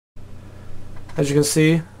As you can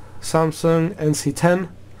see, Samsung NC10.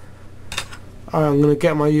 Alright, I'm going to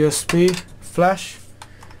get my USB flash,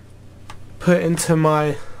 put it into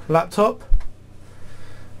my laptop.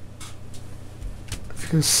 If you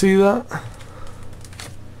can see that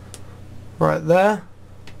right there.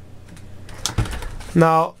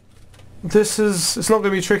 Now it's not going to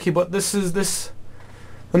be tricky, but the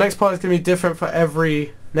next part is going to be different for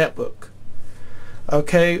every netbook.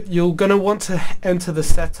 Okay, you're going to want to enter the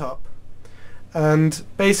setup, and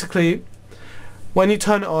basically when you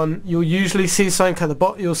turn it on, you'll usually see something at the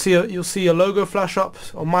bottom. You'll see a logo flash up.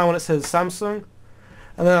 On my one it says Samsung,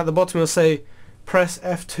 and then at the bottom it'll say press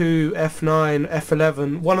F2, F9,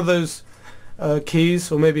 F11, one of those keys,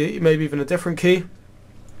 or maybe even a different key.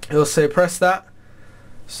 It'll say press that.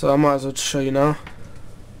 So I might as well just show you now.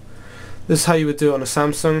 This is how you would do it on a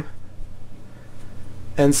Samsung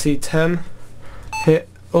NC10. Hit,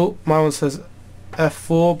 oh, my one says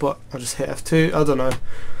F4, but I'll just hit F2, I don't know.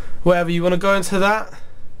 Whatever, you want to go into that,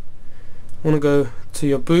 you want to go to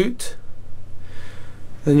your boot,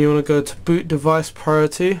 then you want to go to boot device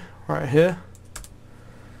priority, right here,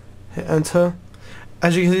 hit enter.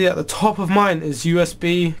 As you can see at the top of mine is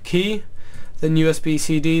USB key, then USB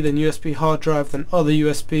CD, then USB hard drive, then other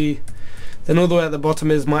USB, then all the way at the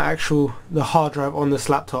bottom is the hard drive on this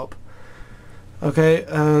laptop. Okay,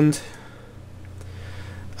 and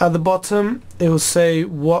at the bottom it will say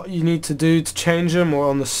what you need to do to change them, or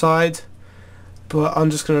on the side, but I'm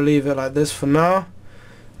just going to leave it like this for now.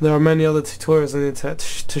 There are many other tutorials on the internet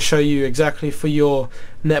to show you exactly for your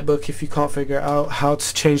netbook if you can't figure out how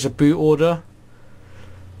to change the boot order.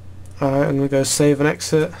 Alright, I'm going to go save and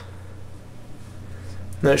exit.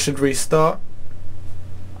 Now it should restart.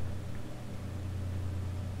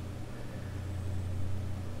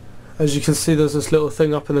 As you can see, there's this little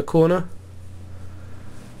thing up in the corner.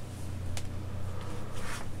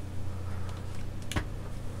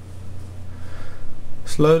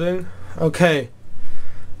 It's loading. Okay,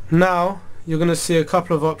 now you're going to see a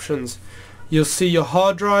couple of options. You'll see your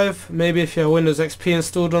hard drive, maybe if you have Windows XP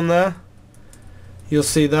installed on there, you'll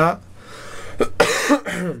see that.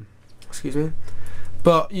 Excuse me.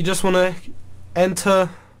 But you just want to enter,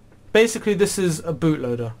 basically this is a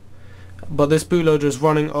bootloader, but this bootloader is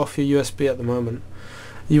running off your USB at the moment.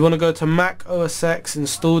 You want to go to Mac OSX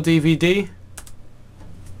install DVD,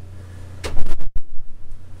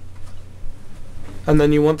 and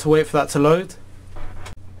then you want to wait for that to load.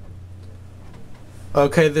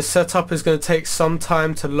 Okay, this setup is going to take some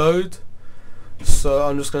time to load, so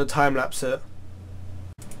I'm just going to time lapse it.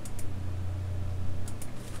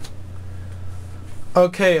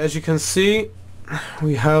 Okay, as you can see,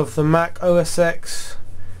 we have the Mac OSX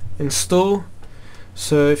install.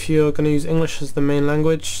 So if you're going to use English as the main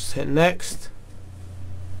language, just hit next.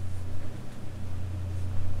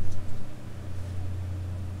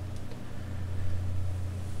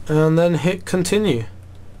 And then hit continue.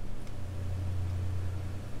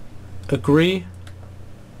 Agree.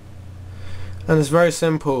 And it's very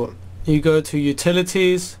simple. You go to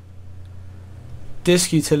utilities,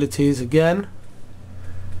 disk utilities again,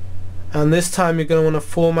 and this time you're going to want to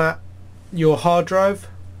format your hard drive.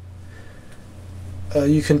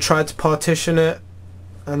 You can try to partition it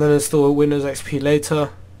and then install Windows XP later,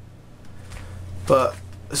 but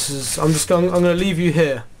I'm going to leave you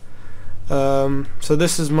here. So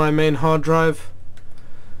this is my main hard drive,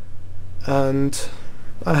 and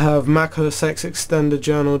I have Mac OS X extended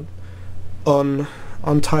journal on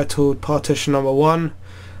untitled partition number 1,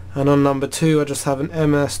 and on number 2 I just have an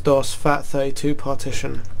MS-DOS FAT32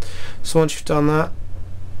 partition. So once you've done that,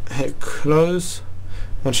 hit close.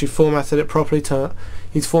 Once you've formatted it properly,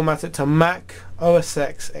 you format it to Mac OS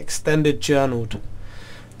X extended journaled.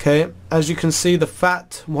 Okay, as you can see, the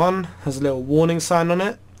FAT one has a little warning sign on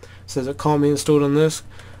it. It says it can't be installed on this,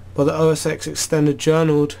 but the OS X extended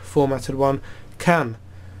journaled formatted one can.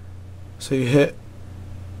 So you hit,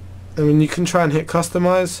 I mean, you can try and hit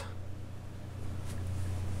customize.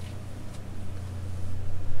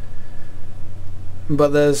 But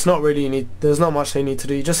there's not much they need to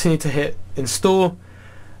do. You just need to hit install,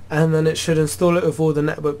 and then it should install it with all the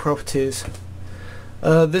netbook properties.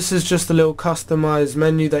 This is just a little customized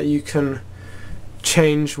menu that you can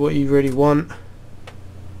change what you really want.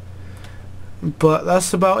 But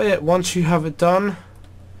that's about it. Once you have it done,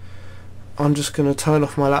 I'm just going to turn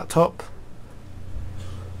off my laptop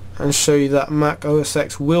and show you that Mac OS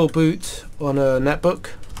X will boot on a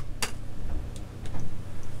netbook.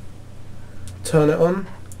 Turn it on.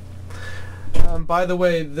 By the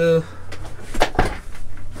way, the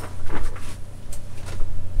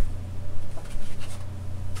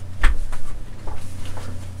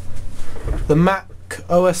Mac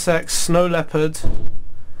OSX Snow Leopard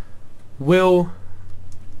will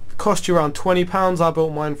cost you around £20. I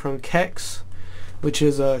bought mine from Kex, which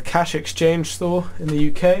is a cash exchange store in the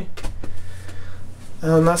UK.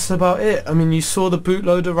 And that's about it. I mean, you saw the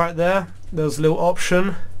bootloader right there. There was a little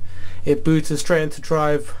option. It booted straight into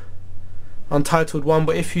Drive Untitled 1,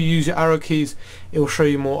 but if you use your arrow keys, it will show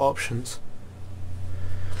you more options.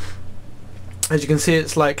 As you can see,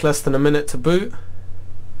 it's like less than a minute to boot.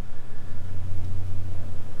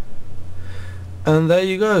 And there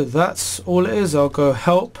you go, that's all it is. I'll go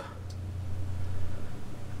help.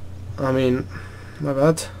 I mean, my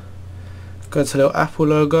bad. Go to the little Apple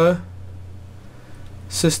logo.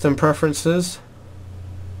 System preferences.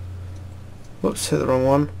 Whoops, hit the wrong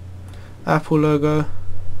one. Apple logo.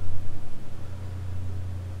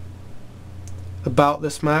 About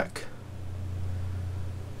this Mac.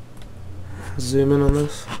 Zoom in on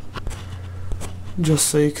this, just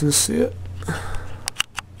so you can see it.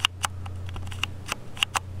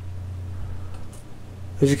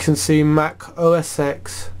 As you can see, Mac OS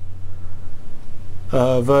X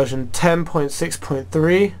version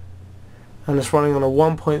 10.6.3, and it's running on a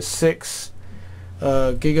 1.6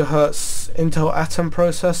 gigahertz Intel Atom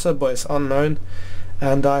processor, but it's unknown.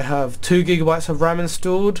 And I have 2 gigabytes of RAM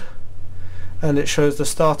installed, and it shows the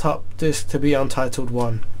startup disk to be Untitled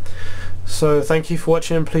 1. So thank you for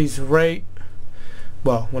watching. Please rate,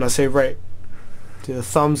 well, when I say rate, do the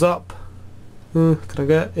thumbs up. Can I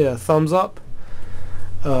get, yeah, thumbs up.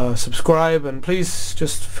 Subscribe, and please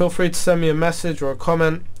just feel free to send me a message or a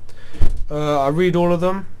comment. I read all of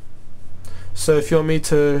them, so if you want me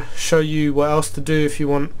to show you what else to do, if you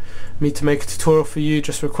want me to make a tutorial for you,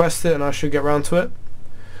 just request it and I should get round to it.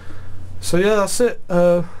 So yeah, that's it.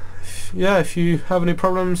 Yeah, if you have any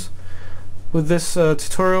problems with this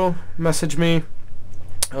tutorial, message me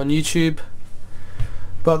on YouTube.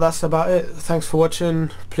 But that's about it. Thanks for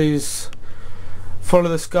watching. Please follow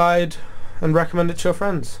this guide and recommend it to your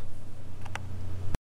friends.